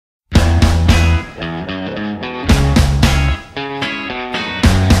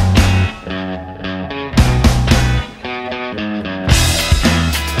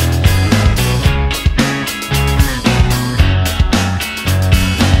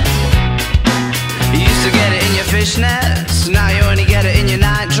foolishness. Now you only get it in your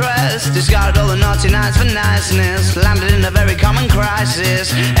night dress. Discarded all the naughty nights for niceness. Landed in a very common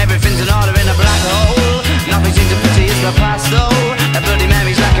crisis. Everything's in order in a black hole. Nothing seems to pity is the past though. A bloody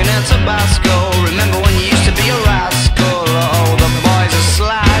memory's like an El Tabasco. Remember when you used to be a rascal? Oh, the boys are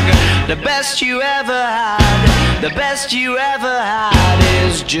slag. The best you ever had, the best you ever had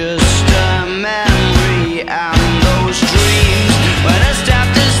is just a memory. And those dreams, when as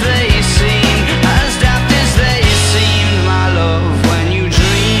daft as they seem, as daft as they seemed, my love, when you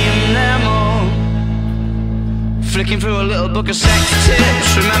dream them all. Flicking through a little book of sex tips.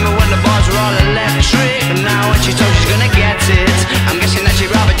 Remember when the bars were all electric? And now when she told she's gonna get it, I'm guessing that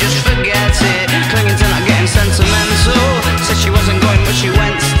she'd rather just forget it. Clinging to not getting sentimental. Said she wasn't going but she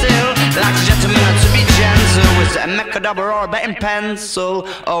went still. Like a gentleman had to be gentle. Was it a Mechadobber or a betting pencil?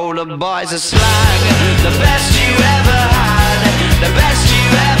 Oh, the boys are slag. The best you ever had, the best you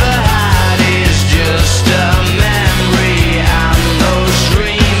ever had is just a memory. And those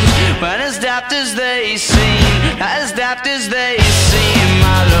dreams, when as daft as they seem, as daft as they seem,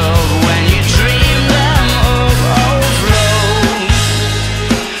 my love, when you dream them overflow.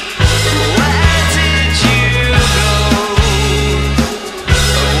 Where did you go?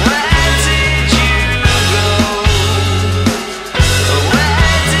 Where did you go?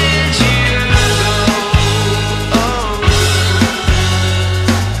 Where did you go? Oh.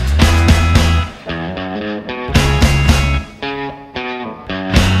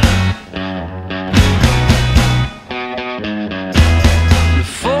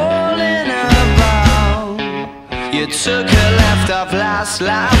 Falling about, you took a left off last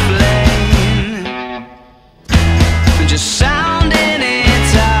life lane. Just